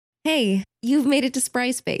Hey, you've made it to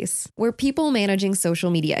Spry Space, where people managing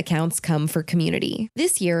social media accounts come for community.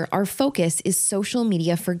 This year, our focus is social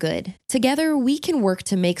media for good. Together, we can work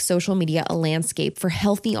to make social media a landscape for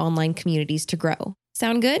healthy online communities to grow.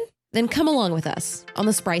 Sound good? Then come along with us on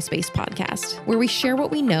the Spry Space podcast, where we share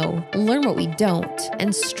what we know, learn what we don't,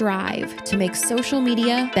 and strive to make social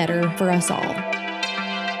media better for us all.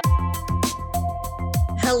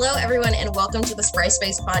 Hello, everyone, and welcome to the Spry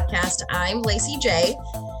Space podcast. I'm Lacey J.,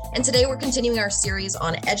 and today we're continuing our series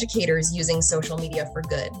on educators using social media for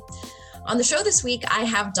good. On the show this week, I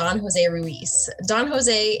have Don Jose Ruiz. Don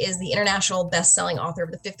Jose is the international best-selling author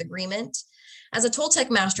of The Fifth Agreement. As a Toltec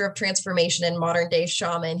master of transformation and modern-day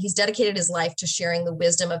shaman, he's dedicated his life to sharing the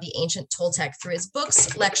wisdom of the ancient Toltec through his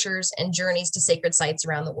books, lectures, and journeys to sacred sites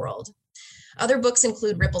around the world. Other books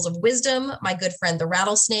include Ripples of Wisdom, My Good Friend the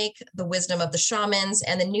Rattlesnake, The Wisdom of the Shamans,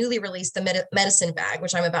 and the newly released The Medicine Bag,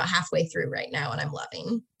 which I'm about halfway through right now and I'm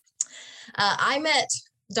loving. I met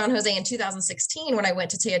Don Jose in 2016 when I went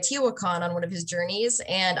to Teotihuacan on one of his journeys,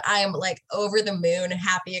 and I'm like over the moon,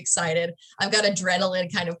 happy, excited. I've got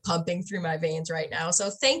adrenaline kind of pumping through my veins right now. So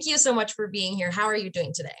thank you so much for being here. How are you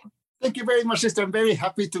doing today? Thank you very much, sister. I'm very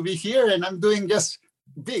happy to be here, and I'm doing just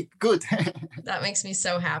good. That makes me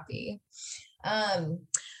so happy.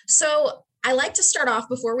 So I like to start off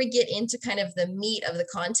before we get into kind of the meat of the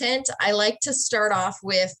content. I like to start off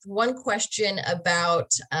with one question about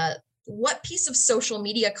what piece of social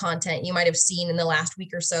media content you might have seen in the last week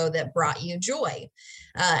or so that brought you joy.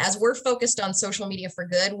 As we're focused on social media for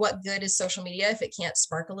good, what good is social media if it can't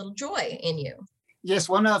spark a little joy in you? Yes,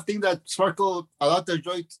 one of the things that sparkled a lot of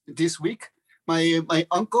joy this week, my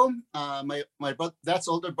uncle, my dad's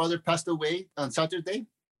older brother passed away on Saturday.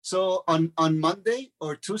 So on Monday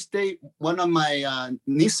or Tuesday, one of my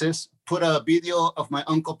nieces put a video of my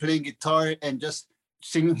uncle playing guitar and just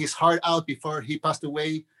singing his heart out before he passed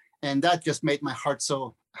away. And that just made my heart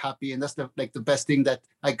so happy. And that's the best thing that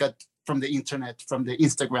I got from the internet, from the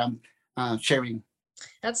Instagram sharing.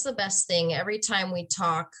 That's the best thing. Every time we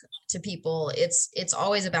talk to people, it's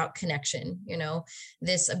always about connection, you know,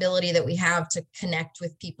 this ability that we have to connect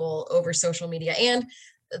with people over social media. And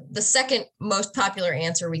the second most popular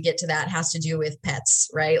answer we get to that has to do with pets,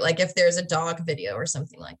 right? Like if there's a dog video or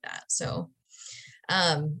something like that. So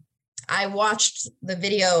I watched the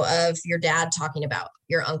video of your dad talking about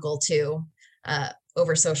your uncle too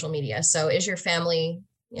over social media. So is your family,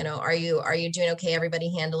 you know, are you doing okay?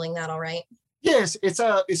 Everybody handling that all right? Yes, it's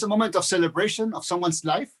a moment of celebration of someone's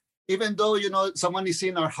life. Even though, you know, someone is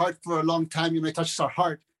in our heart for a long time, you know, it touches our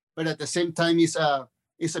heart. But at the same time, it's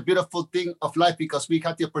a beautiful thing of life because we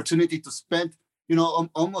had the opportunity to spend, you know,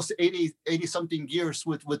 almost 80 something years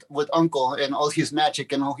with uncle and all his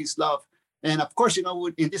magic and all his love. And of course, you know,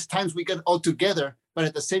 in these times we get all together, but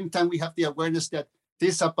at the same time, we have the awareness that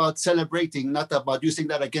this is about celebrating, not about using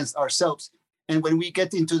that against ourselves. And when we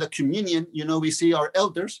get into the communion, you know, we see our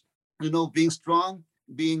elders, you know, being strong,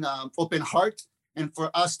 being open heart, and for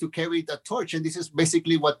us to carry the torch. And this is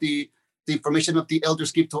basically what the information of the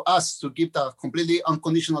elders give to us, to give the completely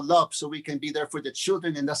unconditional love so we can be there for the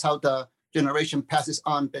children. And that's how the generation passes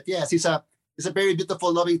on. But yes, it's a very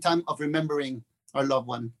beautiful, loving time of remembering our loved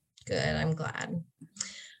one. Good. I'm glad.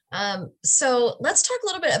 So let's talk a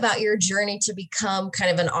little bit about your journey to become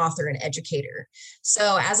kind of an author and educator.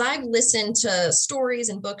 So as I've listened to stories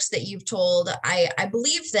and books that you've told, I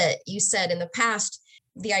believe that you said in the past,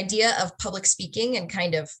 the idea of public speaking and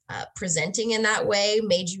kind of presenting in that way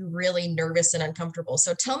made you really nervous and uncomfortable.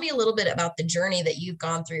 So tell me a little bit about the journey that you've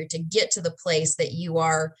gone through to get to the place that you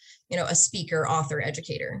are, you know, a speaker, author,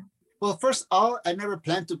 educator. Well, first of all, I never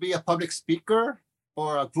planned to be a public speaker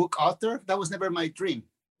or a book author. That was never my dream.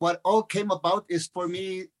 What all came about is for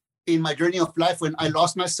me in my journey of life when I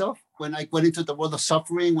lost myself, when I went into the world of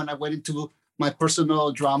suffering, when I went into my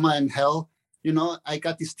personal drama and hell, you know, I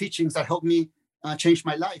got these teachings that helped me change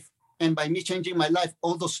my life. And by me changing my life,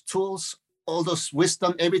 all those tools, all those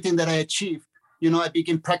wisdom, everything that I achieved, you know, I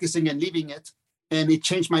began practicing and living it, and it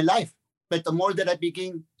changed my life. But the more that I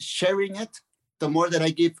begin sharing it, the more that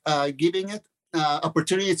I giving it,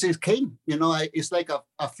 opportunities came. You know, it's like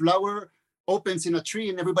a flower opens in a tree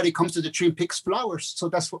and everybody comes to the tree and picks flowers. So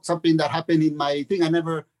that's something that happened in my thing. I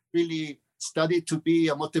never really studied to be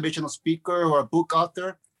a motivational speaker or a book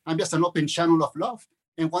author. I'm just an open channel of love.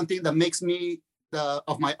 And one thing that makes me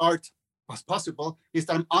of my art as possible is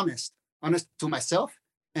that I'm honest to myself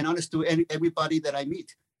and honest to everybody that I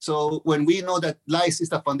meet. So when we know that lies is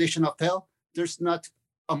the foundation of hell, there's not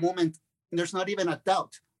a moment, there's not even a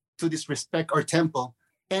doubt to disrespect our temple.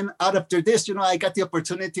 And out after this, you know, I got the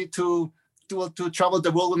opportunity to to travel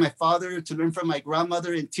the world with my father, to learn from my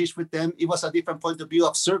grandmother and teach with them. It was a different point of view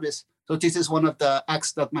of service. So this is one of the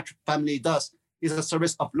acts that my family does, is a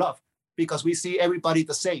service of love, because we see everybody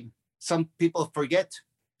the same. Some people forget,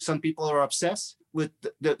 some people are obsessed with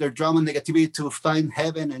their drama and negativity to find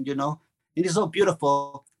heaven, and it is so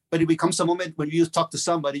beautiful. But it becomes a moment when you talk to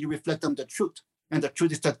somebody, you reflect on the truth. And the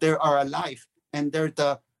truth is that they are alive, and they're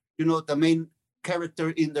the main character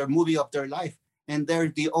in their movie of their life. And they're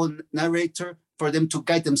the own narrator for them to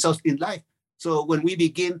guide themselves in life. So when we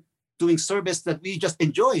begin doing service that we just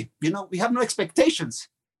enjoy, we have no expectations.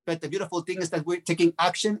 But the beautiful thing is that we're taking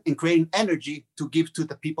action and creating energy to give to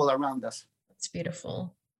the people around us. That's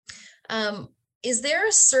beautiful. Is there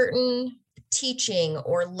a certain teaching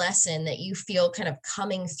or lesson that you feel kind of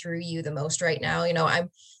coming through you the most right now?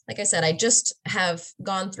 Like I said, I just have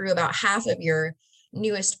gone through about half of your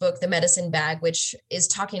newest book, The Medicine Bag, which is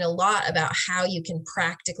talking a lot about how you can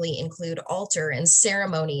practically include altar and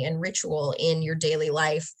ceremony and ritual in your daily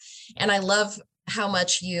life. And I love how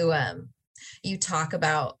much you talk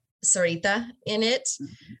about Sarita in it.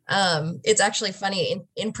 It's actually funny.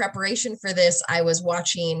 In preparation for this, I was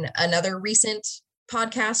watching another recent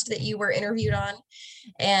podcast that you were interviewed on,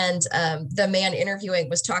 and the man interviewing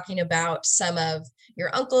was talking about some of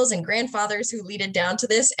your uncles and grandfathers who leaded down to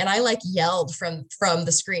this, and I yelled from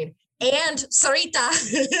the screen, and Sarita,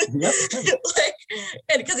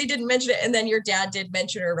 and because he didn't mention it, and then your dad did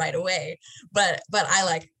mention her right away, but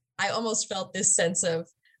I almost felt this sense of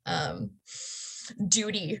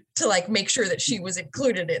duty to make sure that she was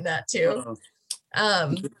included in that too.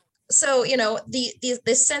 So,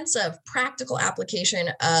 the sense of practical application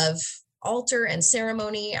of altar and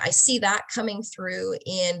ceremony, I see that coming through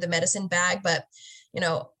in The Medicine Bag. But,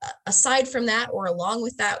 aside from that, or along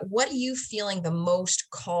with that, what are you feeling the most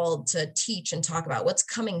called to teach and talk about? What's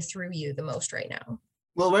coming through you the most right now?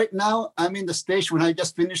 Well, right now, I'm in the stage when I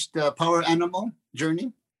just finished the Power Animal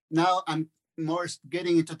journey. Now I'm more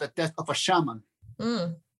getting into the death of a shaman.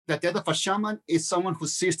 The death of a shaman is someone who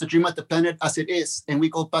sees the dream of the planet as it is. And we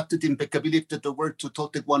go back to the impeccability of the word, to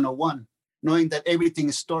Toltec 101, knowing that everything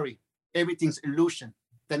is story, everything's illusion.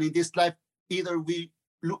 That in this life, either we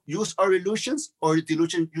use our illusions or the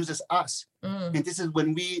illusion uses us. And this is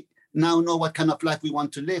when we now know what kind of life we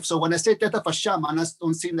want to live. So when I say death of a shaman, I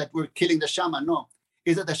don't seem that we're killing the shaman. No,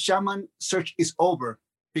 is that the shaman search is over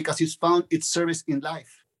because he's found its service in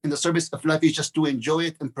life. And the service of life is just to enjoy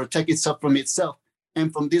it and protect itself from itself.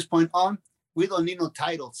 And from this point on, we don't need no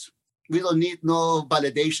titles. We don't need no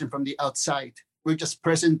validation from the outside. We're just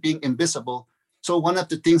present, being invisible. So one of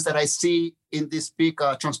the things that I see in this big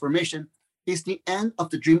transformation is the end of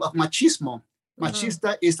the dream of machismo.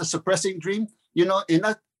 Machista is the suppressing dream, and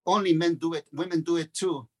not only men do it, women do it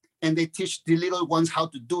too. And they teach the little ones how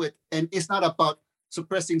to do it. And it's not about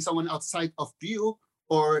suppressing someone outside of you,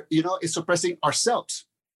 or, it's suppressing ourselves.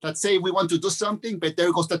 Let's say we want to do something, but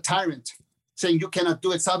there goes the tyrant saying you cannot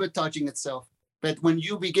do it, sabotaging itself. But when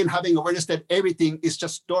you begin having awareness that everything is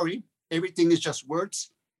just story, everything is just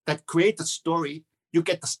words that create the story, you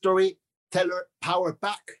get the storyteller power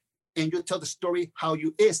back, and you tell the story how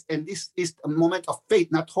you is. And this is a moment of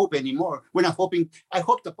faith, not hope anymore. We're not hoping, I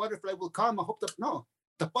hope the butterfly will come. No,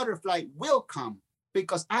 the butterfly will come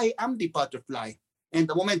because I am the butterfly. And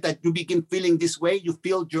the moment that you begin feeling this way, you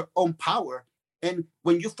feel your own power. And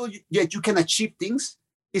when you feel that you can achieve things,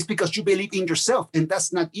 it's because you believe in yourself, and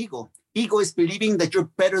that's not ego. Ego is believing that you're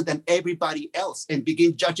better than everybody else and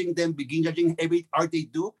begin judging them, begin judging every art they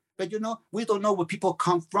do. But we don't know where people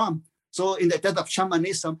come from. So in the death of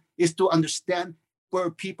shamanism is to understand where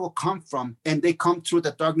people come from, and they come through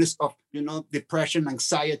the darkness of, depression,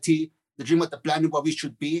 anxiety, the dream of the planet, what we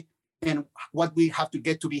should be, and what we have to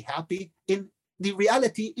get to be happy. In the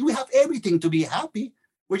reality, we have everything to be happy.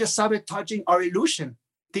 We're just sabotaging our illusion,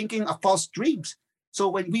 thinking of false dreams. So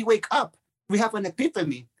when we wake up, we have an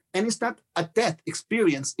epiphany, and it's not a death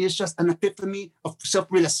experience. It's just an epiphany of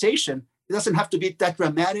self-realization. It doesn't have to be that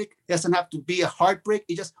dramatic. It doesn't have to be a heartbreak.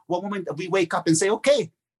 It's just one moment that we wake up and say, okay,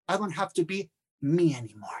 I don't have to be me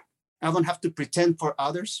anymore. I don't have to pretend for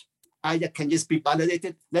others. I can just be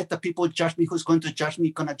validated. Let the people judge me. Who's going to judge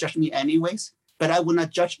me? Going to judge me anyways. But I will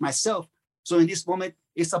not judge myself. So in this moment,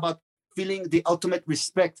 it's about feeling the ultimate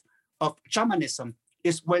respect of shamanism.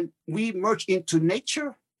 Is when we merge into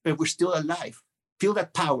nature, but we're still alive. Feel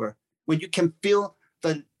that power. When you can feel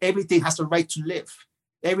that everything has a right to live.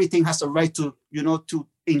 Everything has a right to, to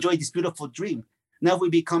enjoy this beautiful dream. Now we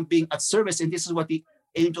become being at service, and this is what the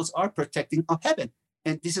angels are protecting of heaven.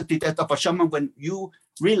 And this is the death of a shaman, when you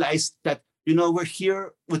realize that, we're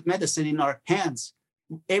here with medicine in our hands.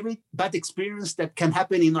 Every bad experience that can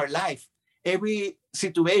happen in our life, every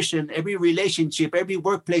situation, every relationship, every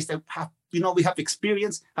workplace that we have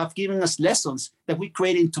experienced have given us lessons that we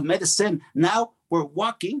create into medicine. Now we're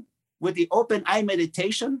walking with the open eye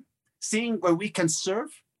meditation, seeing where we can serve.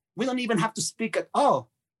 We don't even have to speak at all.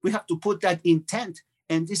 We have to put that intent.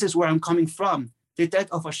 And this is where I'm coming from. The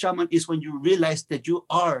death of a shaman is when you realize that you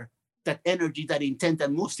are that energy, that intent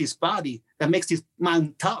that moves his body, that makes his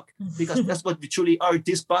mind talk, because that's what we truly are.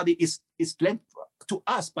 This body is lent to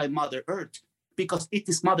us by Mother Earth, because it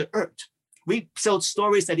is Mother Earth. We tell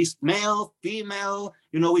stories that is male, female,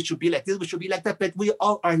 we should be like this, we should be like that, but we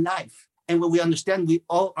all are life. And when we understand we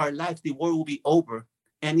all are life, the war will be over.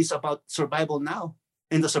 And it's about survival now.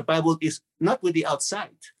 And the survival is not with the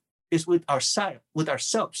outside, it's with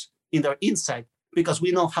ourselves, in our inside, because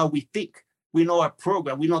we know how we think. We know our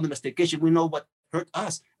program, we know the investigation, we know what hurt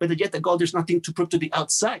us. But yet the goal, there's nothing to prove to the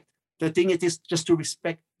outside. The thing it is just to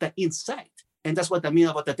respect the inside. And that's what I mean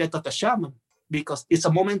about the death of the shaman, because it's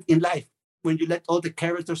a moment in life when you let all the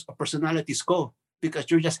characters or personalities go,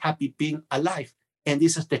 because you're just happy being alive. And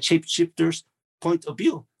this is the shapeshifter's point of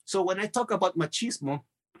view. So when I talk about machismo,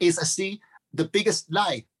 is I see the biggest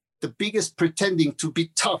lie, the biggest pretending to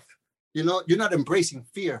be tough. You're not embracing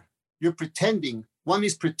fear. You're pretending. One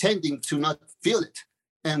is pretending to not feel it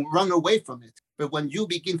and run away from it. But when you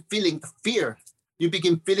begin feeling the fear, you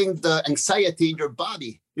begin feeling the anxiety in your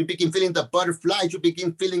body, you begin feeling the butterflies, you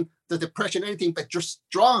begin feeling the depression, anything, but you're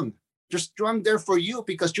strong. You're strong there for you,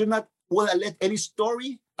 because you're not will let any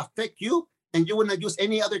story affect you, and you will not use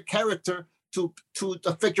any other character to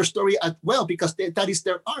affect your story as well, because that is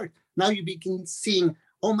their art. Now you begin seeing,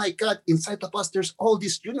 oh my God, inside of us, there's all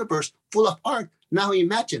this universe full of art. Now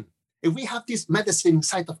imagine, if we have this medicine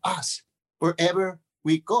inside of us, wherever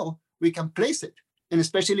we go, we can place it. And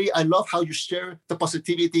especially, I love how you share the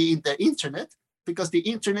positivity in the internet, because the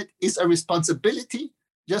internet is a responsibility,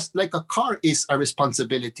 just like a car is a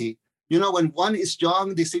responsibility. When one is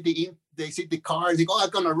young, they see the car, they go, I'm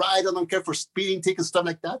going to ride, I don't care for speeding tickets, stuff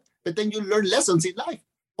like that. But then you learn lessons in life.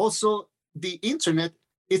 Also, the internet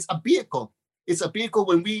is a vehicle. It's a vehicle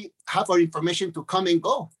when we have our information to come and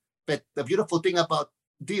go. But the beautiful thing about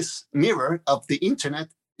this mirror of the internet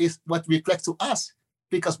is what reflects to us,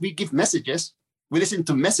 because we give messages, we listen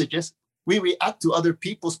to messages, we react to other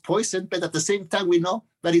people's poison, but at the same time, we know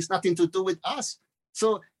that it's nothing to do with us.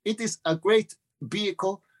 So it is a great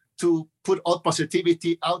vehicle to put all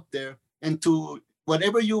positivity out there, and to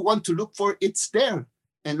whatever you want to look for, it's there.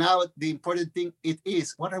 And now the important thing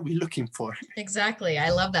is, what are we looking for? Exactly.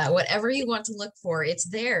 I love that. Whatever you want to look for, it's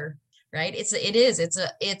there, right?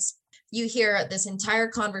 You hear this entire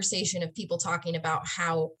conversation of people talking about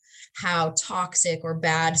how toxic or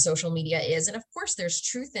bad social media is. And of course, there's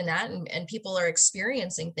truth in that. And people are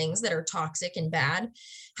experiencing things that are toxic and bad.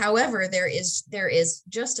 However, there is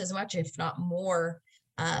just as much, if not more,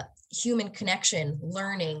 human connection,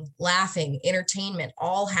 learning, laughing, entertainment,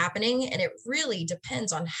 all happening. And it really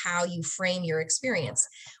depends on how you frame your experience.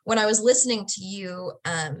 When I was listening to you,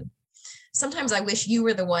 sometimes I wish you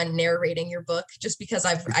were the one narrating your book, just because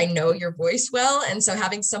I know your voice well. And so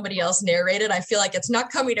having somebody else narrate it, I feel like it's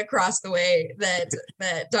not coming across the way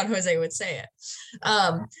that Don Jose would say it.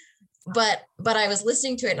 But I was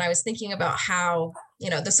listening to it and I was thinking about how,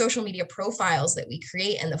 the social media profiles that we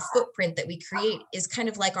create and the footprint that we create is kind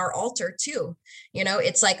of like our altar too.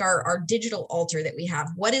 It's like our digital altar that we have.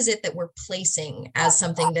 What is it that we're placing as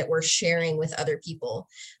something that we're sharing with other people?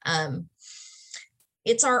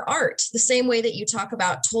 It's our art, the same way that you talk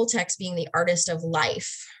about Toltecs being the artist of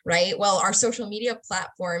life, right? Well, our social media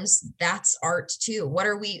platforms, that's art too.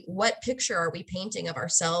 What picture are we painting of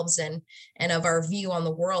ourselves and of our view on the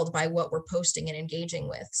world by what we're posting and engaging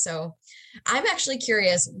with? So I'm actually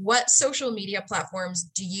curious, what social media platforms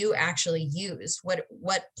do you actually use? What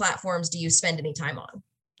platforms do you spend any time on?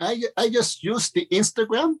 I just use the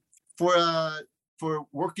Instagram for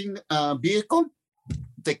working vehicle.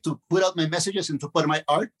 To put out my messages and to put my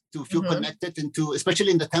art, to feel connected, and to,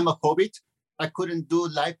 especially in the time of COVID, I couldn't do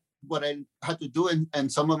like what I had to do.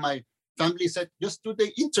 And some of my family said, just do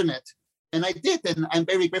the internet. And I did. And I'm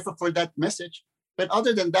very grateful for that message. But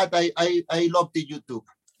other than that, I love the YouTube.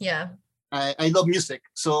 Yeah. I love music.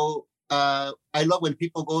 So I love when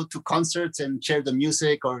people go to concerts and share the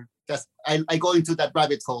music, or just, I go into that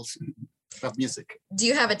rabbit holes of music. Do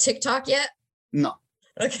you have a TikTok yet? No.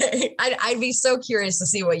 Okay. I'd be so curious to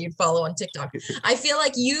see what you'd follow on TikTok. I feel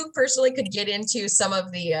like you personally could get into some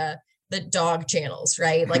of the dog channels,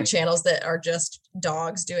 right? Like channels that are just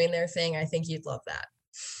dogs doing their thing. I think you'd love that.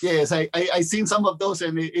 Yes, I seen some of those,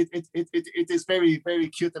 and it is very, very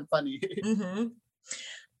cute and funny.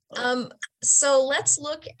 So let's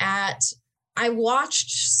look at I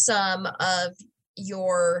watched some of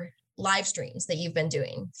your live streams that you've been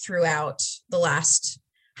doing throughout the last,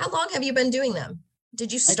 how long have you been doing them?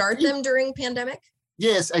 Did you start them during pandemic?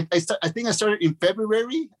 Yes, I think I started in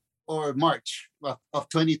February or March of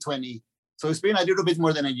 2020. So it's been a little bit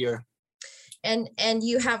more than a year. And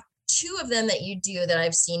you have two of them that you do that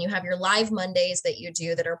I've seen. You have your live Mondays that you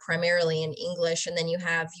do that are primarily in English, and then you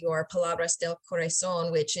have your Palabras del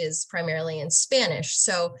Corazón, which is primarily in Spanish.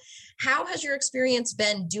 So how has your experience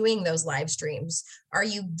been doing those live streams? Are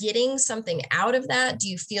you getting something out of that? Do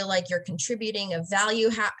you feel like you're contributing a value?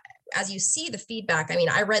 As you see the feedback, I mean,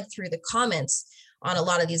 I read through the comments on a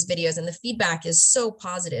lot of these videos and the feedback is so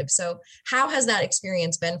positive. So how has that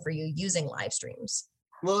experience been for you using live streams?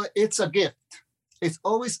 Well, it's a gift. It's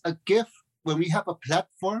always a gift when we have a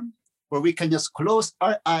platform where we can just close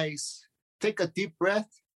our eyes, take a deep breath,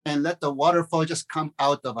 and let the waterfall just come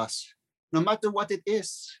out of us. No matter what it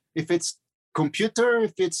is, if it's computer,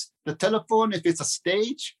 if it's the telephone, if it's a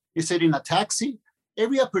stage, you sit in a taxi,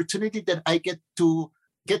 every opportunity that I get to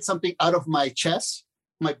get something out of my chest,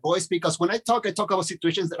 my voice, because when I talk about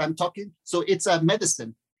situations that I'm talking, so it's a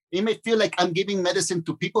medicine. It may feel like I'm giving medicine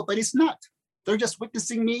to people, but it's not. They're just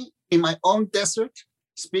witnessing me in my own desert,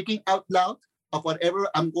 speaking out loud of whatever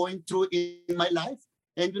I'm going through in my life.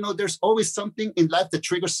 And, there's always something in life that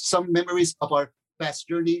triggers some memories of our past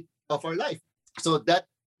journey of our life. So that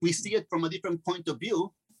we see it from a different point of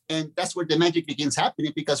view. And that's where the magic begins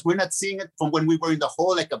happening, because we're not seeing it from when we were in the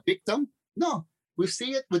hole like a victim. No, we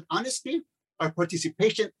see it with honesty, our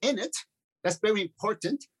participation in it. That's very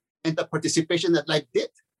important. And the participation that life did.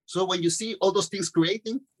 So when you see all those things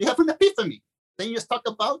creating, you have an epiphany. Then you just talk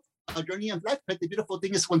about a journey of life. But the beautiful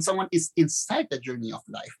thing is when someone is inside the journey of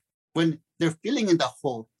life, when they're feeling in the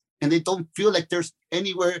hole and they don't feel like there's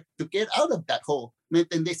anywhere to get out of that hole.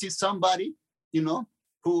 And they see somebody,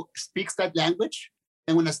 who speaks that language.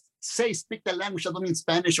 And when I say speak that language, I don't mean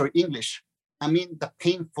Spanish or English. I mean the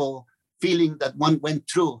painful feeling that one went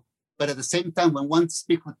through. But at the same time, when one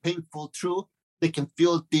speaks with painful truth, they can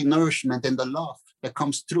feel the nourishment and the love that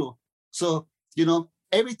comes through. So,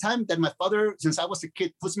 every time that my father, since I was a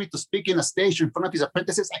kid, puts me to speak in a stage in front of his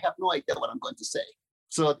apprentices, I have no idea what I'm going to say.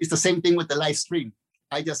 So it's the same thing with the live stream.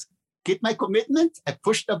 I just keep my commitment, I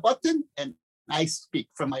push the button, and I speak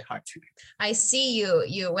from my heart. I see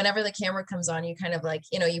you, whenever the camera comes on, you kind of like,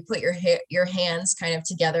 you put your hands kind of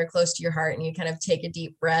together close to your heart and you kind of take a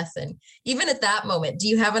deep breath. And even at that moment, do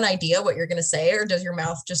you have an idea what you're going to say, or does your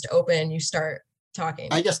mouth just open and you start talking?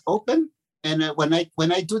 I just open. And when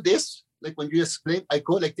I do this, like when you explain, I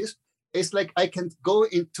go like this. It's like I can go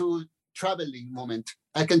into traveling moment.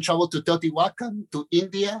 I can travel to Teotihuacan, to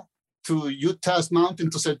India, to Utah's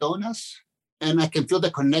mountain, to Sedonas, and I can feel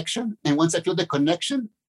the connection. And once I feel the connection,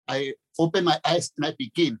 I open my eyes and I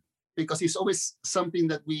begin, because it's always something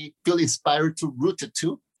that we feel inspired to, rooted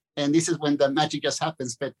to. And this is when the magic just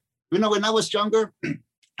happens. But, when I was younger,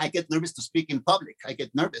 I get nervous to speak in public. I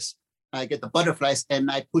get nervous. I get the butterflies,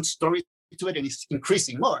 and I put story to it, and it's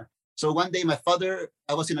increasing more. So one day, my father,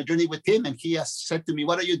 I was in a journey with him, and he has said to me,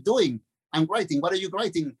 "What are you doing?" "I'm writing." "What are you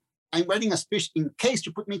writing?" "I'm writing a speech in case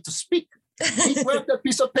you put me to speak." He grabbed a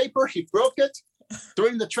piece of paper, he broke it, threw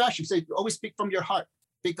it in the trash. He said, "You always speak from your heart,"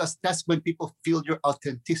 because that's when people feel your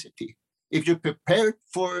authenticity. If you're prepared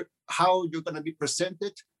for how you're going to be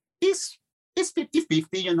presented, it's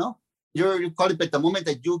 50-50, You call it, at the moment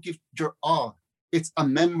that you give your all, it's a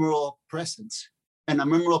memorable presence. And a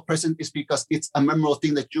memorable present is because it's a memorable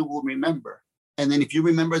thing that you will remember. And then if you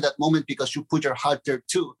remember that moment because you put your heart there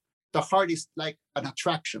too, the heart is like an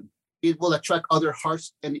attraction. It will attract other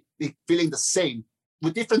hearts, and they're feeling the same,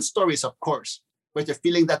 with different stories, of course, where they're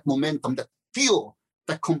feeling that momentum, that fuel,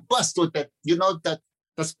 that combust, so that, that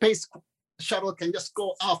the space shuttle can just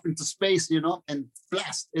go off into space, and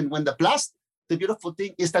blast. And when the blast, the beautiful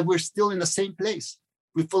thing is that we're still in the same place.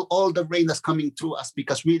 We feel all the rain that's coming through us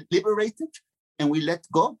because we liberated and we let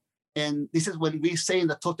go. And this is when we say in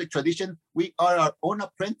the Toltec tradition, we are our own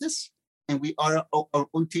apprentice and we are our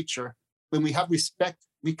own teacher. When we have respect,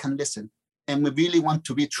 we can listen. And we really want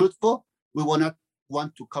to be truthful. We will not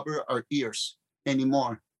want to cover our ears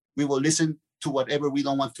anymore. We will listen to whatever we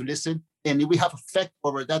don't want to listen. And if we have effect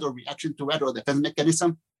over that or reaction to that or defense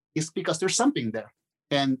mechanism, it's because there's something there.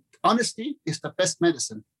 And honesty is the best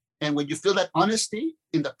medicine. And when you feel that honesty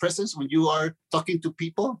in the presence, when you are talking to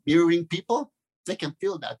people, mirroring people, they can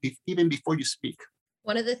feel that even before you speak.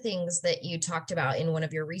 One of the things that you talked about in one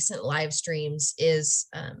of your recent live streams is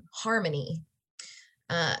harmony.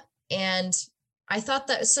 And I thought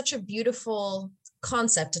that was such a beautiful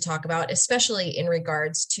concept to talk about, especially in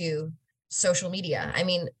regards to social media. I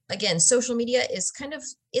mean, again, social media is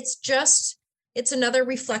it's just it's another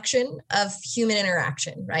reflection of human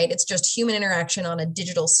interaction, right? It's just human interaction on a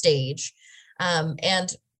digital stage.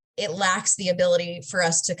 And it lacks the ability for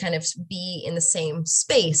us to kind of be in the same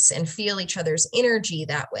space and feel each other's energy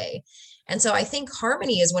that way. And so I think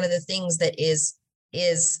harmony is one of the things that is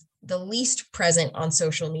the least present on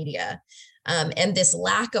social media. And this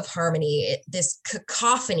lack of harmony, this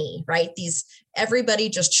cacophony, right? Everybody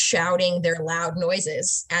just shouting their loud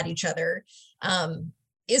noises at each other,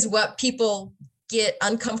 is what people get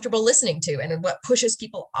uncomfortable listening to, and what pushes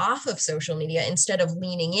people off of social media instead of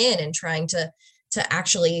leaning in and trying to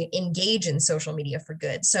actually engage in social media for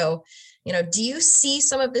good. So, do you see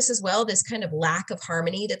some of this as well, this kind of lack of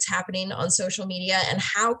harmony that's happening on social media? And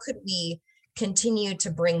how could we continue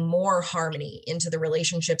to bring more harmony into the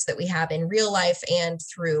relationships that we have in real life and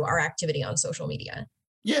through our activity on social media?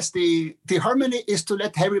 Yes, the harmony is to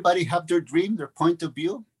let everybody have their dream, their point of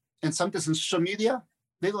view. And sometimes in social media,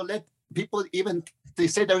 they don't let people they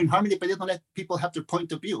say they're in harmony, but they don't let people have their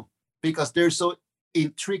point of view because they're so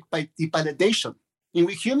intrigued by the validation. And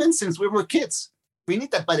we humans, since we were kids, we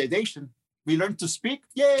need that validation. We learn to speak.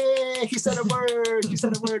 Yay, he said a word. He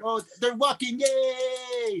said a word. Oh, they're walking.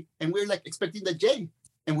 Yay. And we're like expecting the J.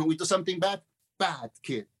 And when we do something bad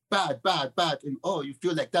kid, bad. And you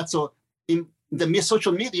feel like that. So in the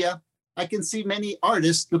social media, I can see many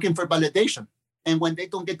artists looking for validation. And when they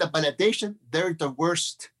don't get the validation, they're the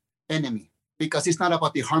worst enemy because it's not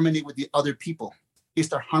about the harmony with the other people. It's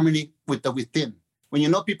the harmony with the within.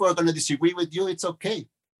 When people are going to disagree with you, it's okay.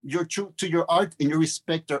 You're true to your art and you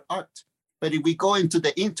respect their art. But if we go into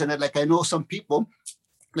the internet, like I know some people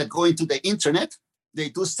that go into the internet, they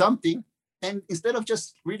do something, and instead of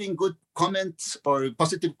just reading good comments or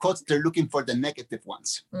positive quotes, they're looking for the negative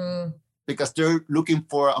ones because they're looking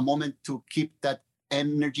for a moment to keep that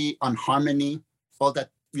energy on harmony, all that,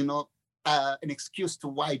 an excuse to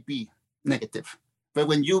why be negative. But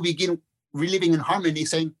when you begin reliving in harmony,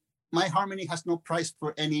 saying, my harmony has no price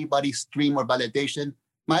for anybody's dream or validation.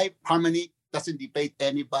 My harmony doesn't debate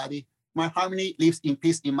anybody. My harmony lives in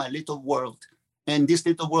peace in my little world. And this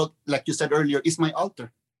little world, like you said earlier, is my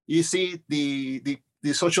altar. You see the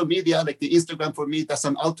social media, like the Instagram for me, that's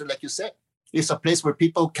an altar, like you said. It's a place where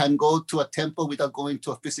people can go to a temple without going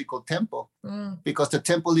to a physical temple because the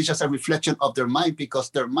temple is just a reflection of their mind because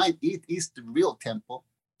their mind, it is the real temple.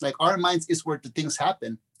 Like our minds is where the things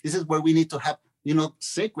happen. This is where we need to have,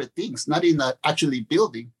 sacred things, not in a actually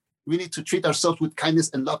building. We need to treat ourselves with kindness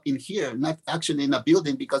and love in here, not actually in a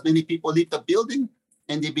building, because many people leave the building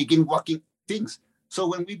and they begin walking things. So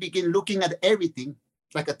when we begin looking at everything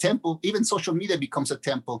like a temple, even social media becomes a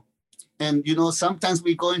temple. And, sometimes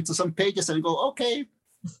we go into some pages and we go, okay,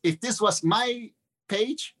 if this was my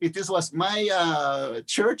page, if this was my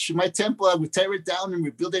church, my temple, I would tear it down and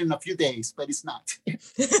rebuild it in a few days, but it's not.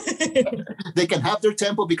 They can have their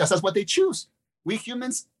temple because that's what they choose. We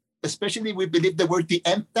humans, especially we believe the word the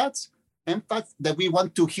empaths, that we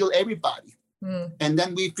want to heal everybody. And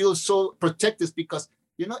then we feel so protected because,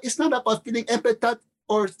 it's not about feeling empathetic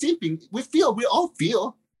or thinking. We all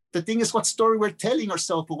feel. The thing is what story we're telling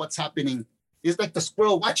ourselves for what's happening. It's like the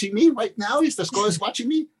squirrel watching me right now. Is the squirrel is watching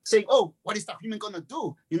me saying, oh, what is that human going to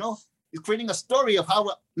do? It's creating a story of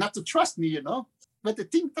how not to trust me, But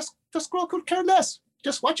the squirrel could care less,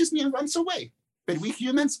 just watches me and runs away. But we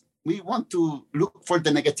humans, we want to look for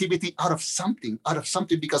the negativity out of something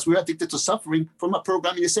because we're addicted to suffering from a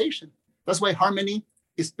programmation. That's why harmony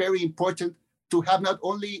is very important to have not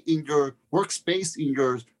only in your workspace, in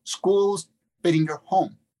your schools, but in your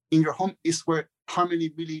home. In your home is where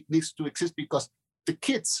harmony really needs to exist because the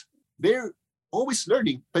kids, they're always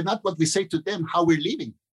learning, but not what we say to them, how we're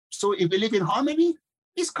living. So if we live in harmony,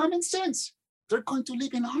 it's common sense. They're going to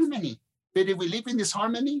live in harmony. But if we live in this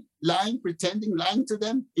harmony, pretending, lying to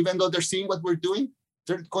them, even though they're seeing what we're doing,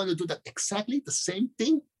 they're going to do that exactly the same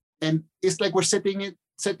thing. And it's like we're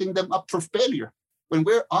setting them up for failure. When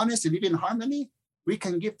we're honest and live in harmony, we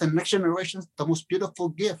can give the next generation the most beautiful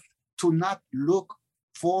gift to not look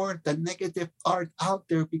for the negative art out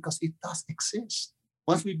there because it does exist.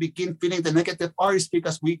 Once we begin feeling the negative art, it's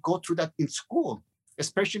because we go through that in school,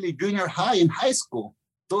 especially junior high and high school.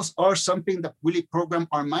 Those are something that really program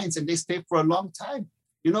our minds and they stay for a long time.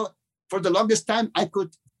 For the longest time, I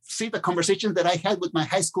could see the conversations that I had with my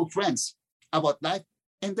high school friends about life.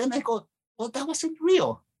 And then I go, well, that wasn't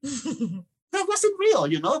real. That wasn't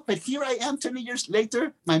real, But here I am 20 years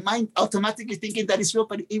later, my mind automatically thinking that it's real,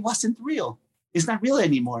 but it wasn't real. It's not real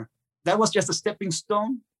anymore. That was just a stepping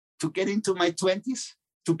stone to get into my 20s,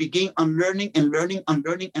 to begin unlearning and learning,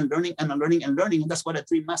 unlearning and learning and unlearning and learning. And that's what a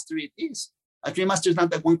dream master it is. A dream master is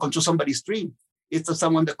not that one controls somebody's dream. It's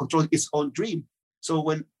someone that controls its own dream. So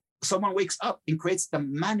when someone wakes up and creates the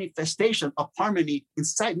manifestation of harmony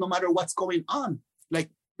inside, no matter what's going on. Like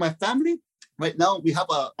my family, right now, we have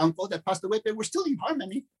an uncle that passed away, but we're still in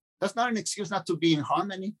harmony. That's not an excuse not to be in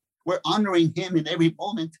harmony. We're honoring him in every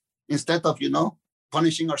moment instead of,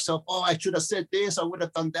 punishing ourselves. Oh, I should have said this, I would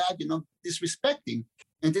have done that, disrespecting.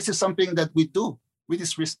 And this is something that we do. We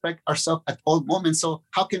disrespect ourselves at all moments. So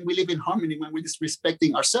how can we live in harmony when we're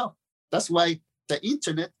disrespecting ourselves? That's why the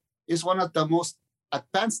internet is one of the most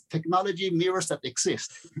advanced technology mirrors that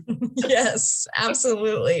exist. Yes,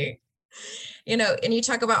 absolutely. And you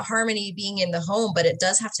talk about harmony being in the home, but it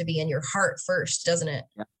does have to be in your heart first, doesn't it?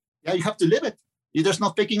 Yeah, you have to live it. There's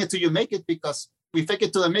no faking it till you make it, because we fake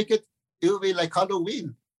it till I make it, it will be like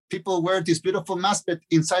Halloween. People wear this beautiful mask, but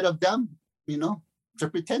inside of them, they're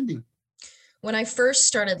pretending. When I first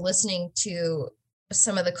started listening to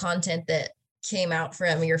some of the content that came out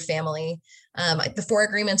from your family, the 4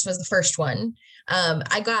 Agreements was the first one.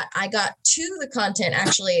 I got to the content.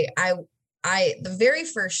 Actually, the very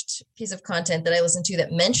first piece of content that I listened to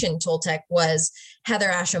that mentioned Toltec was Heather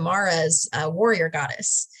Ashamara's Warrior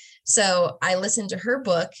Goddess. So I listened to her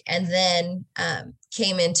book and then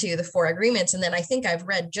came into the 4 Agreements. And then I think I've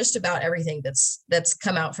read just about everything that's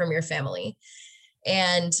come out from your family.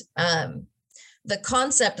 And the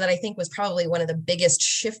concept that I think was probably one of the biggest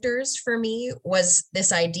shifters for me was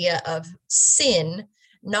this idea of sin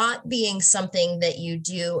not being something that you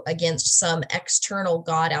do against some external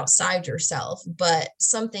God outside yourself, but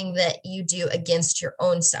something that you do against your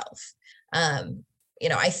own self.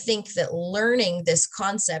 I think that learning this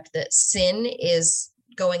concept that sin is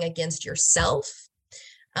going against yourself,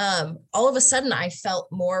 all of a sudden I felt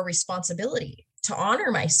more responsibility to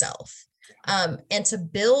honor myself, and to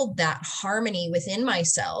build that harmony within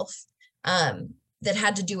myself, that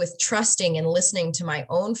had to do with trusting and listening to my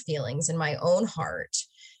own feelings and my own heart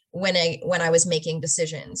when I was making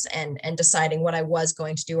decisions and deciding what I was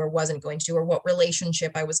going to do or wasn't going to do, or what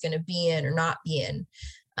relationship I was going to be in or not be in.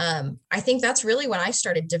 I think that's really when I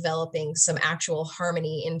started developing some actual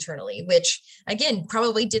harmony internally, which again,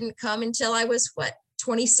 probably didn't come until I was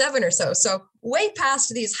 27 or so. So way past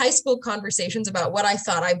these high school conversations about what I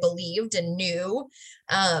thought I believed and knew.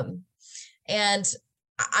 And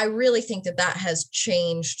I really think that has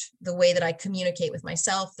changed the way that I communicate with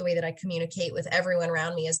myself, the way that I communicate with everyone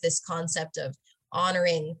around me, is this concept of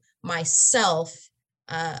honoring myself,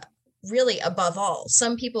 really above all.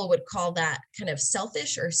 Some people would call that kind of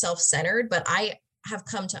selfish or self-centered, but I have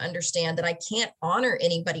come to understand that I can't honor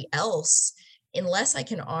anybody else unless I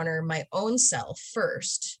can honor my own self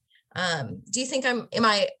first. Do you think am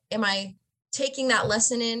I taking that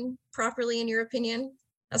lesson in properly, in your opinion?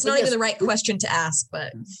 That's not even the right question to ask,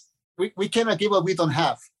 but we cannot give what we don't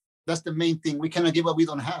have. That's the main thing. We cannot give what we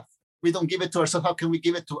don't have. We don't give it to ourselves. How can we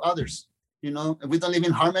give it to others? If we don't live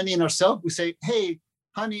in harmony in ourselves, we say, hey,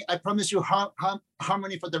 honey, I promise you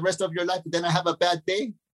harmony for the rest of your life. Then I have a bad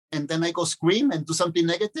day, and then I go scream and do something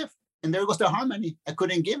negative, and there goes the harmony. I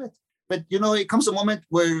couldn't give it. But, it comes a moment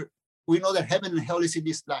where we know that heaven and hell is in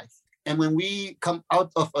this life. And when we come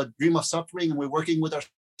out of a dream of suffering and we're working with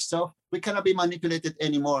ourselves, we cannot be manipulated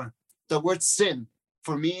anymore. The word sin,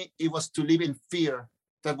 for me, it was to live in fear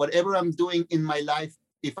that whatever I'm doing in my life,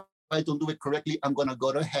 if I don't do it correctly, I'm going to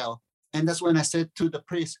go to hell. And that's when I said to the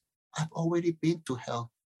priest, I've already been to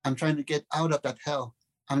hell. I'm trying to get out of that hell.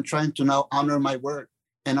 I'm trying to now honor my word.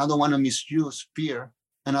 And I don't want to misuse fear.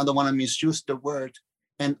 And I don't want to misuse the word.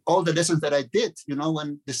 And all the lessons that I did,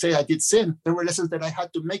 when they say I did sin, there were lessons that I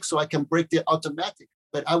had to make so I can break the automatic.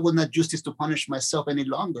 But I would not use this to punish myself any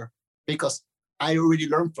longer, because I already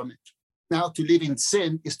learned from it. Now to live in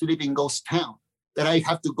sin is to live in ghost town, that I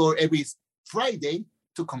have to go every Friday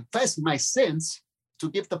to confess my sins,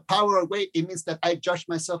 to give the power away. It means that I judge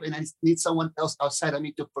myself and I need someone else outside of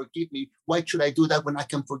me to forgive me. Why should I do that when I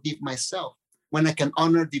can forgive myself? When I can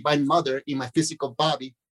honor Divine Mother in my physical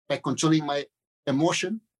body by controlling my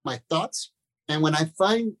emotion, my thoughts. And when I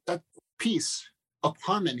find that peace of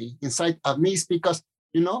harmony inside of me, is because,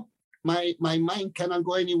 my mind cannot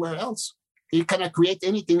go anywhere else. It cannot create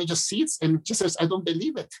anything. It just sits and just says, I don't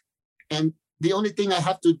believe it. And the only thing I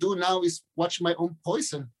have to do now is watch my own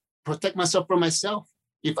poison, protect myself from myself.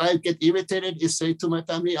 If I get irritated, is say to my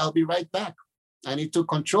family, I'll be right back. I need to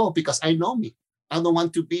control, because I know me. I don't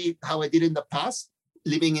want to be how I did in the past,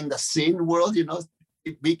 living in the sin world,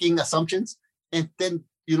 making assumptions, and then,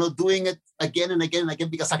 doing it again and again and again,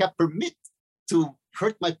 because I have permit to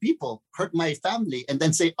hurt my people, hurt my family, and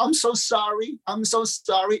then say, I'm so sorry. I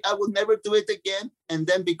will never do it again. And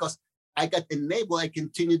then because I got enabled, I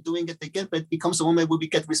continue doing it again. But it becomes a moment where we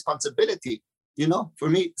get responsibility. For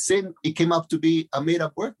me, sin, it came up to be a made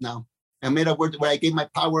up word now. I made a world where I gave my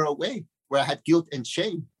power away, where I had guilt and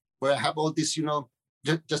shame, where I have all these,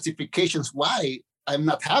 justifications why I'm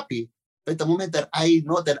not happy. But the moment that I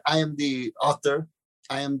know that I am the author,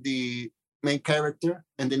 I am the main character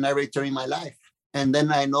and the narrator in my life. And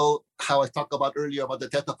then I know how I talked about earlier about the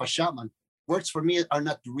death of a shaman. Words for me are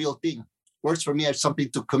not the real thing. Words for me are something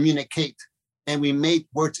to communicate. And we made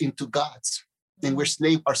words into gods. And we're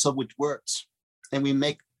slave ourselves with words. And we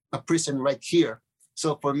make a prison right here.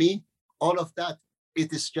 So for me, all of that,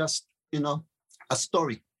 it is just, a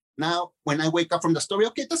story. Now, when I wake up from the story,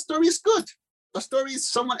 okay, the story is good. The story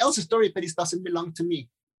is someone else's story, but it doesn't belong to me.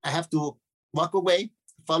 I have to walk away,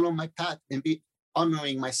 follow my path, and be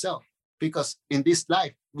honoring myself. Because in this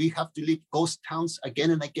life, we have to live ghost towns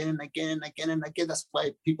again and again and again and again and again. That's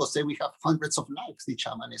why people say we have hundreds of lives in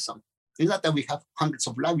shamanism. It's not that we have hundreds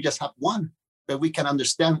of lives, we just have one. But we can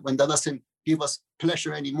understand when that doesn't give us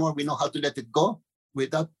pleasure anymore, we know how to let it go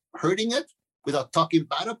without hurting it, without talking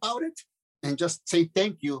bad about it, and just say,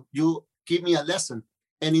 thank you. You give me a lesson.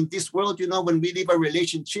 And in this world, when we leave a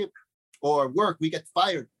relationship or work, we get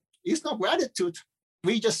fired. It's no gratitude.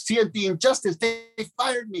 We just see the injustice. They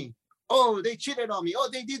fired me. Oh, they cheated on me. Oh,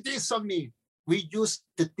 they did this on me. We use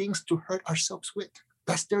the things to hurt ourselves with.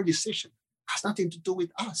 That's their decision. It has nothing to do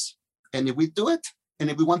with us. And if we do it, and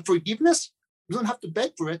if we want forgiveness, we don't have to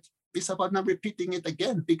beg for it. It's about not repeating it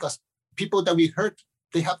again, because people that we hurt,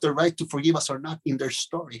 they have the right to forgive us or not in their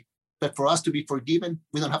story. But for us to be forgiven,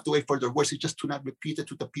 we don't have to wait for their words. It's just to not repeat it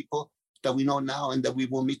to the people that we know now and that we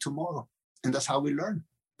will meet tomorrow. And that's how we learn.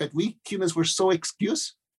 But we humans were so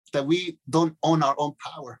excused that we don't own our own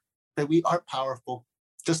power, that we are powerful.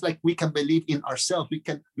 Just like we can believe in ourselves, we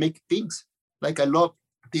can make things. Like I love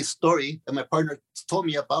this story that my partner told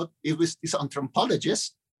me about. It's an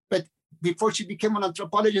anthropologist, but before she became an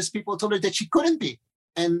anthropologist, people told her that she couldn't be.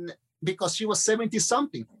 And because she was 70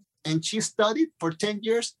 something and she studied for 10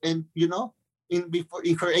 years and, in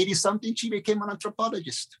her 80 something, she became an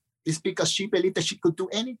anthropologist. It's because she believed that she could do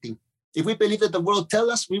anything. If we believe that the world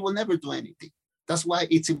tells us, we will never do anything. That's why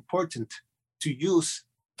it's important to use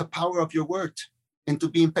the power of your word and to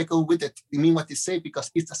be impeccable with it. You mean what you say,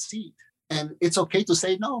 because it's a seed. And it's okay to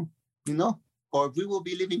say no, or we will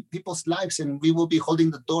be living people's lives and we will be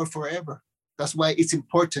holding the door forever. That's why it's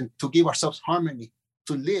important to give ourselves harmony,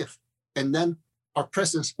 to live. And then our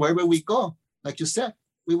presence, wherever we go, like you said,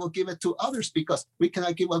 we will give it to others because we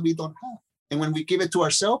cannot give what we don't have. And when we give it to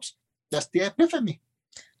ourselves, that's the epiphany.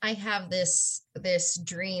 I have this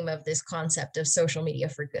dream of this concept of social media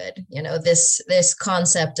for good. This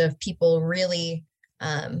concept of people really,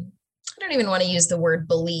 I don't even want to use the word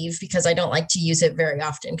believe because I don't like to use it very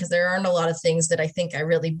often because there aren't a lot of things that I think I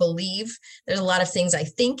really believe. There's a lot of things I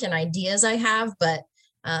think and ideas I have, but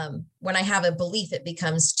when I have a belief, it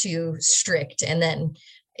becomes too strict. And then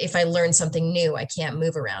if I learn something new, I can't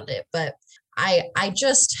move around it. But I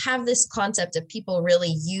just have this concept of people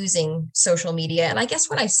really using social media. And I guess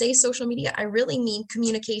when I say social media, I really mean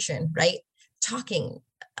communication, right? Talking,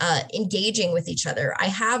 engaging with each other. I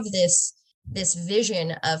have this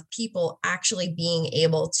vision of people actually being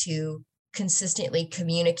able to consistently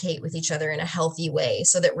communicate with each other in a healthy way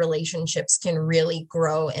so that relationships can really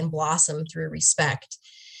grow and blossom through respect.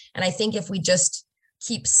 And I think if we just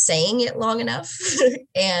keep saying it long enough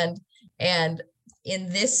and in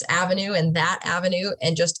this avenue and that avenue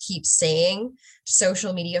and just keep saying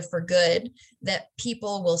social media for good, that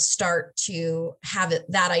people will start to have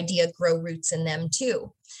that idea grow roots in them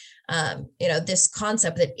too. This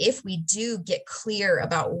concept that if we do get clear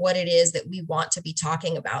about what it is that we want to be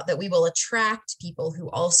talking about, that we will attract people who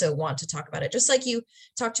also want to talk about it. Just like you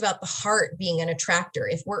talked about the heart being an attractor.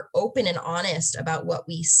 If we're open and honest about what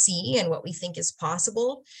we see and what we think is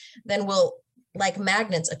possible, then we'll, like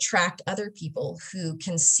magnets, attract other people who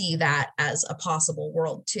can see that as a possible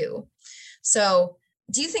world too. So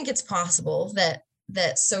do you think it's possible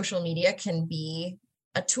that social media can be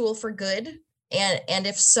a tool for good? And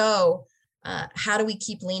if so, how do we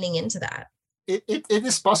keep leaning into that? It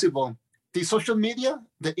is possible. The social media,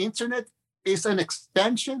 the internet is an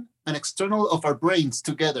extension, an external of our brains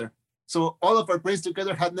together. So all of our brains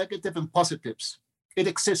together have negative and positives. It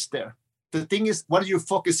exists there. The thing is, what are you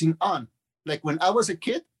focusing on? Like when I was a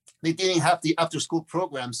kid, they didn't have the after school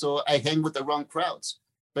program, so I hang with the wrong crowds.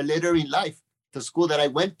 But later in life, the school that I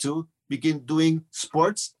went to began doing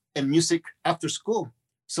sports and music after school.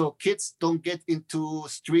 So kids don't get into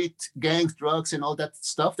street gangs, drugs, and all that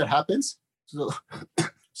stuff that happens.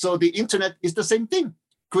 So the internet is the same thing.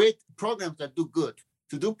 Create programs that do good,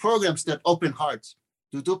 to do programs that open hearts,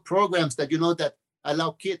 to do programs that, that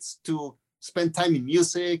allow kids to spend time in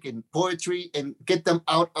music and poetry and get them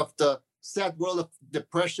out of the sad world of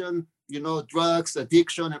depression, drugs,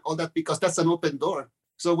 addiction, and all that, because that's an open door.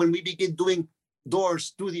 So when we begin doing doors,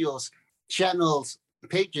 studios, channels,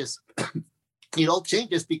 pages, it all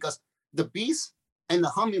changes, because the bees and the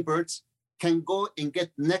hummingbirds can go and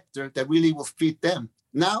get nectar that really will feed them.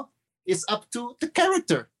 Now it's up to the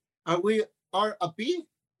character. Are we a bee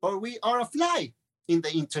or we are a fly in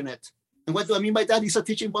the internet? And what do I mean by that? It's a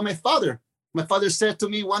teaching by my father. My father said to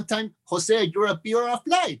me one time, Jose, you're a bee or a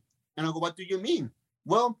fly? And I go, what do you mean?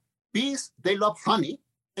 Well, bees, they love honey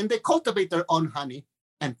and they cultivate their own honey.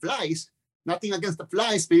 And flies, nothing against the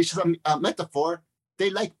flies, but it's just a metaphor.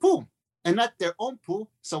 They like poo, and not their own poo,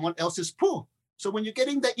 someone else's poo. So when you get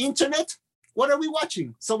in the internet, what are we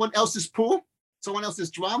watching? Someone else's poo, someone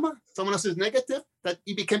else's drama, someone else's negative, that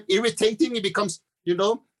it became irritating. It becomes,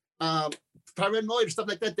 paranoid, stuff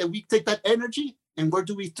like that, that we take that energy and where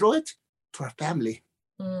do we throw it? To our family,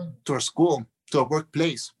 to our school, to our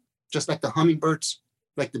workplace. Just like the hummingbirds,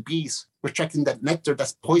 like the bees, we're tracking that nectar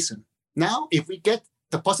that's poison. Now, if we get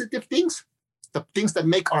the positive things, the things that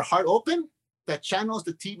make our heart open, the channels,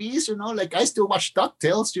 the TVs, like I still watch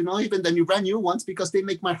DuckTales, even the brand new ones, because they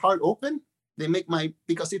make my heart open.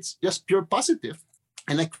 Because it's just pure positive.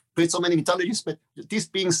 And I create so many mythologies, but this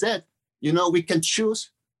being said, we can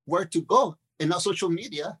choose where to go. And now social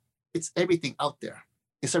media, it's everything out there.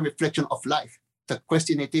 It's a reflection of life. The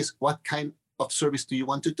question it is, what kind of service do you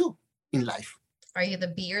want to do in life? Are you the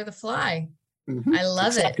bee or the fly? Mm-hmm. I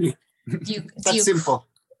love it. That's simple.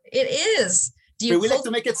 It is. We like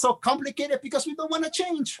to make it so complicated because we don't want to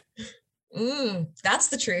change. That's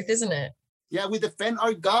the truth, isn't it? Yeah, we defend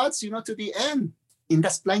our gods, to the end in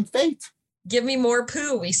that blind faith. Give me more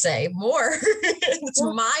poo, we say. More. It's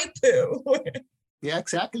my poo. Yeah,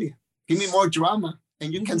 exactly. Give me more drama.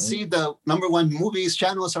 And you can see the number one movies,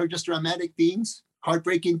 channels are just dramatic things,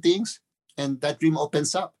 heartbreaking things. And that dream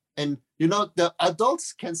opens up. And, the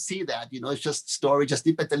adults can see that, it's just story, just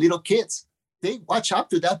deep, but the little kids, they watch up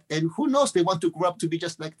to that. And who knows, they want to grow up to be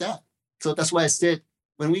just like that. So that's why I said,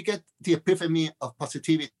 when we get the epiphany of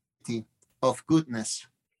positivity, of goodness,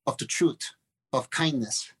 of the truth, of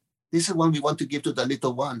kindness, this is what we want to give to the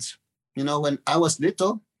little ones. When I was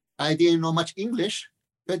little, I didn't know much English,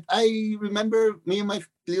 but I remember me and my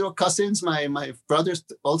little cousins, my brothers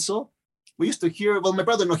also, we used to hear, well, my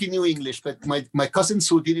brother, no, he knew English, but my cousins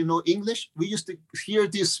who didn't know English, we used to hear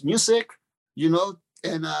this music,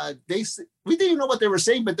 and we didn't know what they were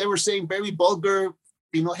saying, but they were saying very vulgar,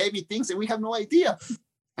 heavy things, and we have no idea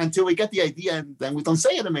until we get the idea, and then we don't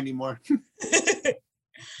say them anymore.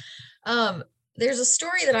 There's a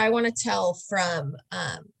story that I want to tell from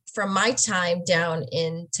my time down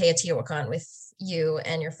in Teotihuacan with you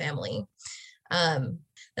and your family.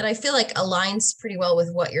 That I feel like aligns pretty well with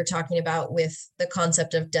what you're talking about with the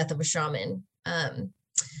concept of death of a shaman.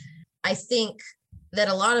 I think that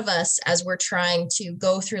a lot of us, as we're trying to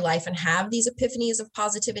go through life and have these epiphanies of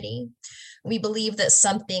positivity, we believe that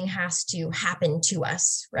something has to happen to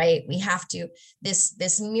us, right? We have to,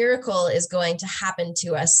 this miracle is going to happen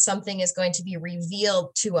to us. Something is going to be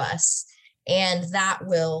revealed to us, and that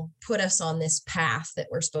will put us on this path that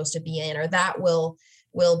we're supposed to be in, or that will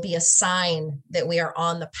be a sign that we are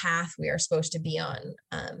on the path we are supposed to be on,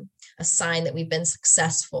 a sign that we've been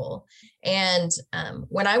successful. And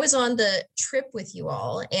when I was on the trip with you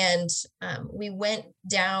all, and we went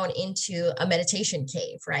down into a meditation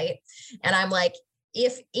cave, right? And I'm like,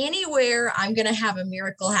 if anywhere I'm going to have a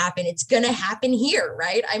miracle happen, it's going to happen here,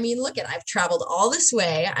 right? I mean, look I've traveled all this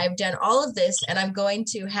way, I've done all of this, and I'm going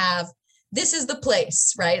to have, this is the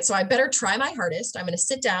place, right? So I better try my hardest. I'm going to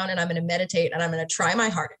sit down and I'm going to meditate and I'm going to try my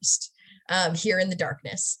hardest here in the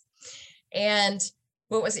darkness. And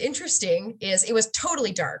what was interesting is it was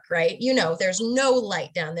totally dark, right? There's no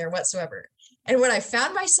light down there whatsoever. And what I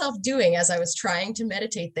found myself doing as I was trying to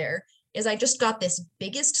meditate there is I just got this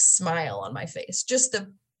biggest smile on my face, just the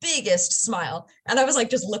biggest smile. And I was like,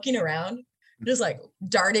 just looking around, just like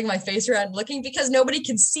darting my face around, looking, because nobody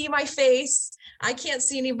can see my face. I can't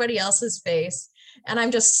see anybody else's face. And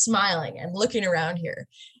I'm just smiling and looking around here.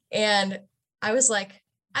 And I was like,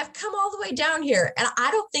 I've come all the way down here and I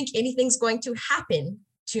don't think anything's going to happen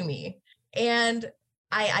to me. And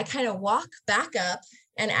I kind of walk back up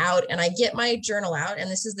and out, and I get my journal out.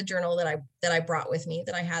 And this is the journal that I brought with me,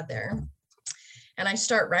 that I had there. And I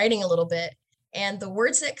start writing a little bit. And the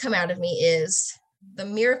words that come out of me is, the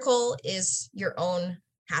miracle is your own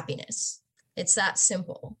happiness. It's that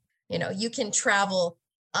simple. You can travel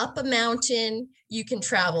up a mountain, you can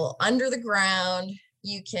travel under the ground,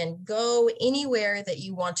 you can go anywhere that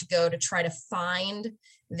you want to go to try to find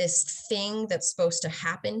this thing that's supposed to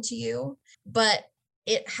happen to you, but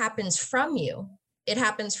it happens from you. It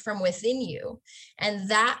happens from within you. And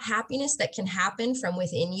that happiness that can happen from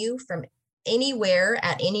within you, from anywhere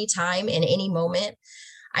at any time in any moment,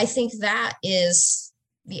 I think that is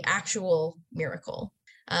the actual miracle.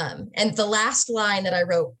 And the last line that I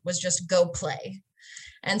wrote was just go play.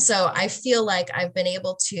 And so I feel like I've been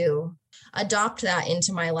able to adopt that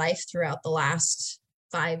into my life throughout the last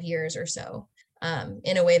 5 years or so,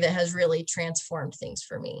 in a way that has really transformed things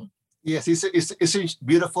for me. Yes, it's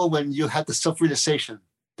beautiful when you have the self-realization.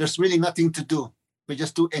 There's really nothing to do, but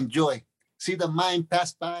just to enjoy. See the mind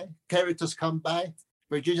pass by, characters come by,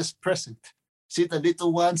 where you're just present. See the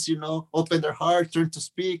little ones, open their hearts, turn to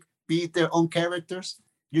speak, be their own characters.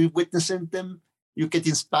 You witnessing them, you get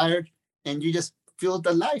inspired, and you just feel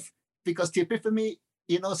the life. Because the epiphany,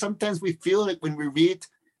 sometimes we feel like when we read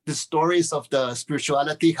the stories of the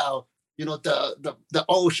spirituality, how the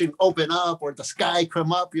ocean open up or the sky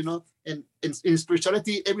come up, and in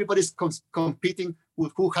spirituality, everybody's competing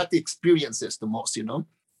with who had the experiences the most,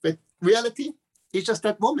 But reality is just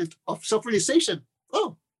that moment of self-realization.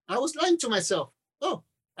 Oh, I was lying to myself. Oh,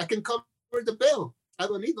 I can cover the veil. I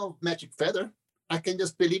don't need no magic feather. I can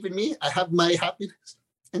just believe in me. I have my happiness.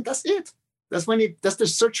 And that's it. That's the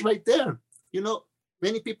search right there.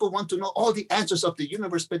 Many people want to know all the answers of the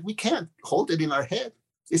universe, but we can't hold it in our head.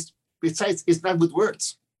 Besides, it's not with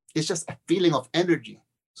words. It's just a feeling of energy.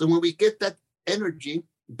 So when we get that energy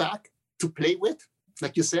back to play with,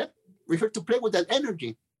 like you said, we're here to play with that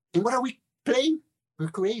energy. And what are we playing? We're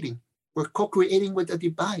creating. We're co-creating with the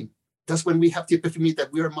divine. That's when we have the epiphany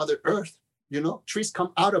that we are Mother Earth. Trees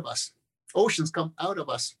come out of us. Oceans come out of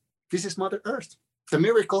us. This is Mother Earth. The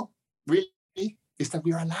miracle really is that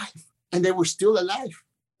we are alive. And they were still alive.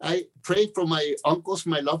 I prayed for my uncles,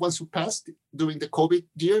 my loved ones who passed during the COVID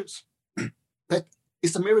years. That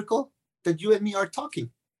it's a miracle that you and me are talking.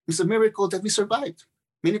 It's a miracle that we survived.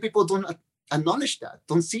 Many people don't acknowledge that,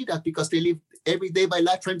 don't see that, because they live every day by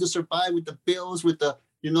life trying to survive with the bills, with the,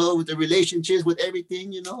 with the relationships, with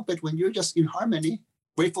everything, But when you're just in harmony,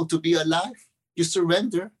 grateful to be alive, you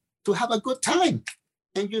surrender to have a good time.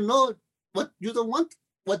 And what you don't want,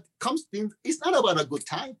 what comes in, it's not about a good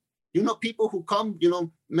time. People who come,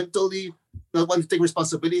 mentally not want to take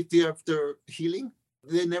responsibility of their healing.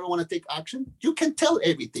 They never want to take action. You can tell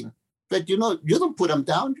everything, but you don't put them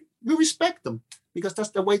down. You respect them because that's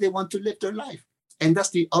the way they want to live their life. And that's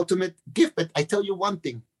the ultimate gift. But I tell you one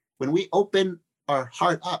thing, when we open our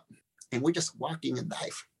heart up and we're just walking in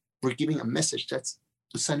life, we're giving a message that's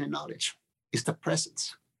to send in knowledge. It's the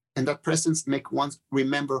presence. And that presence makes one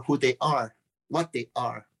remember who they are, what they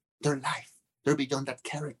are, their life. They're beyond that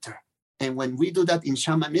character. And when we do that in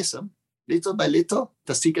shamanism, little by little,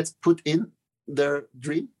 the seed gets put in their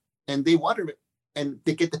dream and they water it and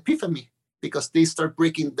they get epiphany because they start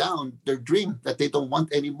breaking down their dream that they don't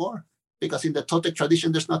want anymore. Because in the Toltec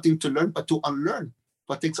tradition, there's nothing to learn but to unlearn.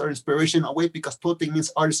 What takes our inspiration away, because Toltec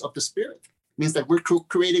means artist of the spirit, means that we're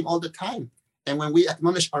creating all the time. And when we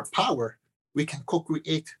acknowledge our power, we can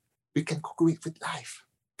co-create. We can co-create with life.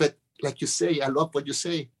 But like you say, I love what you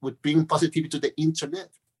say, with bringing positivity to the internet.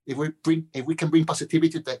 If we can bring positivity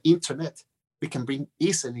to the internet, we can bring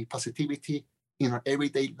easily positivity in our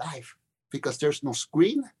everyday life, because there's no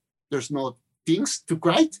screen, there's no things to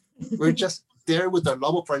write. We're just there with the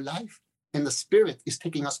love of our life, and the spirit is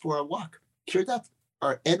taking us for a walk. Hear that?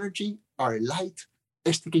 Our energy, our light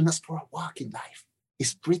is taking us for a walk in life.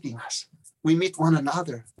 It's breathing us. We meet one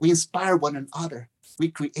another. We inspire one another. We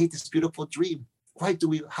create this beautiful dream. Why do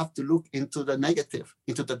we have to look into the negative,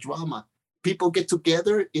 into the drama? People get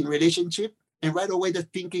together in relationship, and right away they're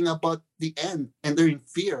thinking about the end, and they're in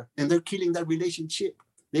fear, and they're killing that relationship.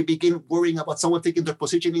 They begin worrying about someone taking their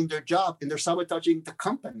position in their job, and they're sabotaging the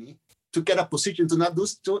company to get a position to not do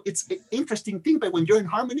so. It's an interesting thing, but when you're in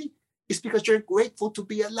harmony, it's because you're grateful to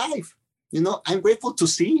be alive. I'm grateful to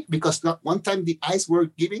see, because not one time the eyes were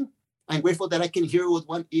giving. I'm grateful that I can hear with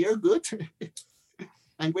one ear good.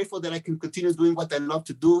 I'm grateful that I can continue doing what I love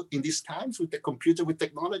to do in these times with the computer, with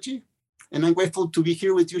technology. And I'm grateful to be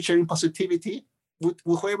here with you, sharing positivity with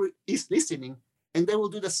whoever is listening. And they will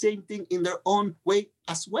do the same thing in their own way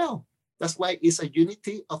as well. That's why it's a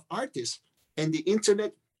unity of artists. And the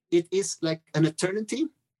internet, it is like an eternity,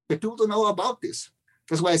 but people don't know about this.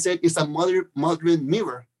 That's why I said it's a modern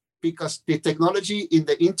mirror, because the technology in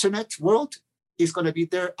the internet world is going to be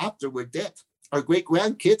there after we're dead. Our great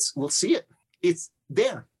grandkids will see it. It's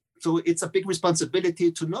there. So it's a big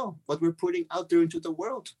responsibility to know what we're putting out there into the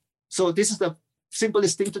world. So this is the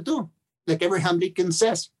simplest thing to do. Like Abraham Lincoln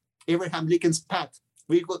says, Abraham Lincoln's path.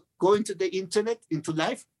 We go into the internet, into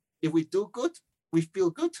life. If we do good, we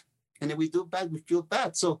feel good. And if we do bad, we feel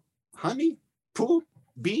bad. So honey, poo,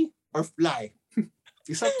 bee, or fly.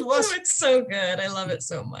 It's up to us. Oh, it's so good. I love it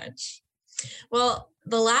so much. Well,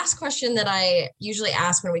 the last question that I usually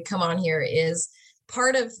ask when we come on here is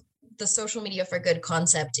part of the social media for good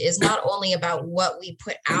concept is not only about what we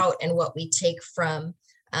put out and what we take from,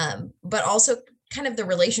 but also kind of the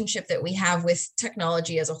relationship that we have with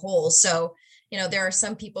technology as a whole. So, there are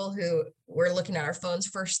some people who we're looking at our phones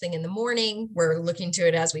first thing in the morning. We're looking to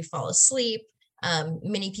it as we fall asleep.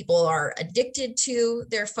 Many people are addicted to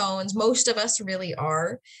their phones. Most of us really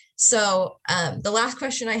are. So the last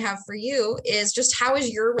question I have for you is just how is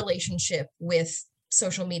your relationship with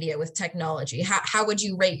social media, with technology? How would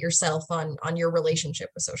you rate yourself on your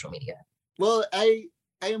relationship with social media? Well, I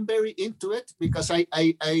am very into it because I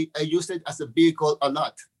use it as a vehicle a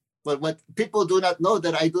lot. But what people do not know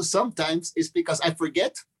that I do sometimes is because I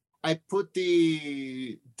forget. I put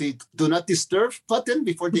the do not disturb button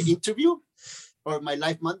before the interview or my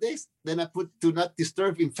live Mondays. Then I put do not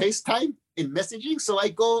disturb in FaceTime, in messaging. So I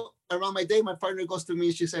go around my day. My partner goes to me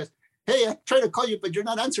and she says, hey, I try to call you, but you're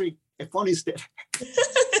not answering. My phone is dead.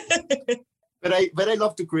 But I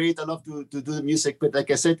love to create. I love to do the music. But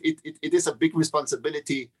like I said, it is a big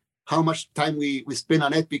responsibility how much time we spend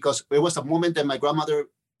on it, because there was a moment that my grandmother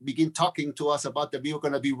began talking to us about that we were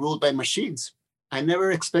going to be ruled by machines. I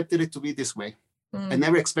never expected it to be this way. I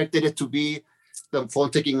never expected it to be the phone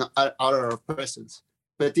taking out our persons.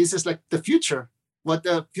 But this is like the future. What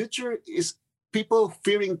the future is, people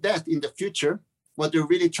fearing death in the future, what they're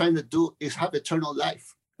really trying to do is have eternal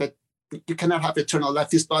life. But you cannot have eternal life.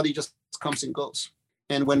 This body just comes and goes.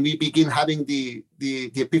 And when we begin having the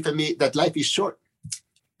epiphany that life is short,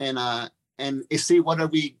 and see what are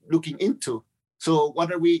we looking into? So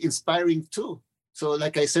what are we inspiring to? So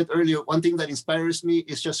like I said earlier, one thing that inspires me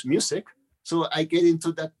is just music. So I get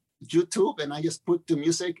into that YouTube and I just put the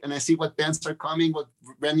music and I see what bands are coming, what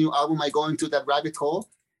brand new album I go into that rabbit hole,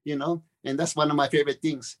 and that's one of my favorite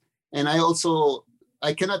things. And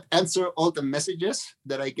I cannot answer all the messages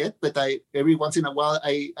that I get, but every once in a while,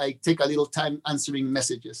 I take a little time answering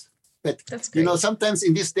messages. But, sometimes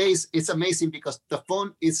in these days, it's amazing because the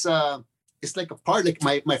phone is it's like a part, like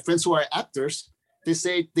my friends who are actors, they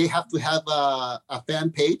say they have to have a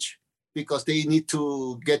fan page because they need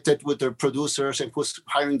to get that with their producers and who's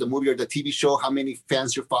hiring the movie or the TV show, how many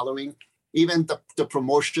fans you're following. Even the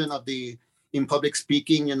promotion of in public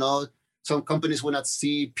speaking, some companies will not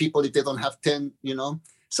see people if they don't have 10,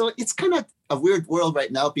 So it's kind of a weird world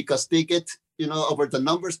right now because they get, over the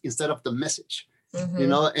numbers instead of the message,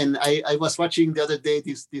 And I was watching the other day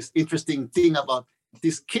this interesting thing about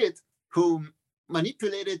this kid who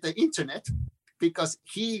manipulated the internet because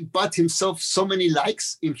he bought himself so many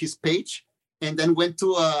likes in his page and then went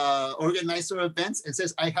to organizer events and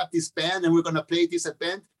says, I have this band and we're going to play this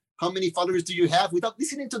event. How many followers do you have? Without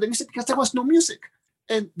listening to the music because there was no music.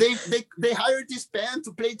 And they hired this band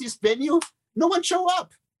to play this venue. No one showed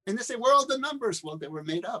up. And they say, where are all the numbers? Well, they were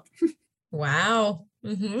made up. Wow.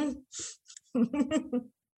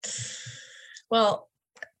 Well,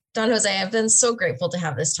 Don Jose, I've been so grateful to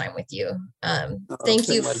have this time with you. Thank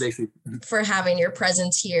you for having your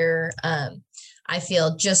presence here. I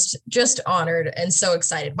feel just honored and so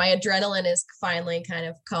excited. My adrenaline is finally kind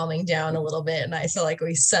of calming down a little bit, and I feel like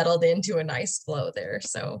we settled into a nice flow there.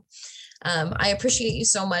 So I appreciate you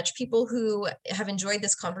so much. People who have enjoyed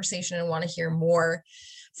this conversation and want to hear more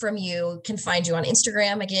from you can find you on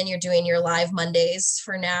Instagram. Again, you're doing your live Mondays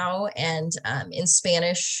for now, and in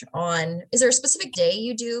Spanish is there a specific day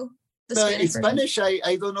you do the Spanish? In Spanish,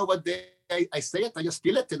 I don't know what day I say it. I just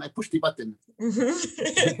feel it and I push the button.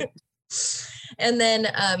 And then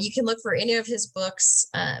you can look for any of his books.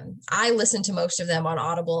 I listen to most of them on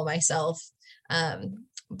Audible myself,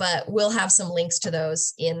 but we'll have some links to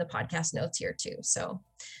those in the podcast notes here too. So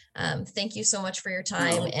thank you so much for your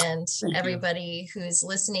time, and everybody who's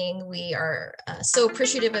listening. We are so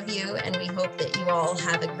appreciative of you, and we hope that you all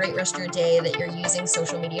have a great rest of your day, that you're using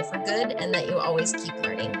social media for good, and that you always keep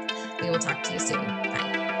learning. We will talk to you soon. Bye.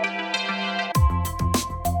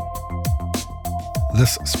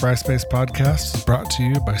 This Spry Space podcast is brought to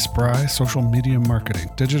you by Spry Social Media Marketing,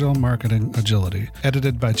 Digital Marketing Agility,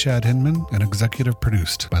 edited by Chad Hinman and executive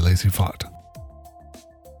produced by Lacey Fott.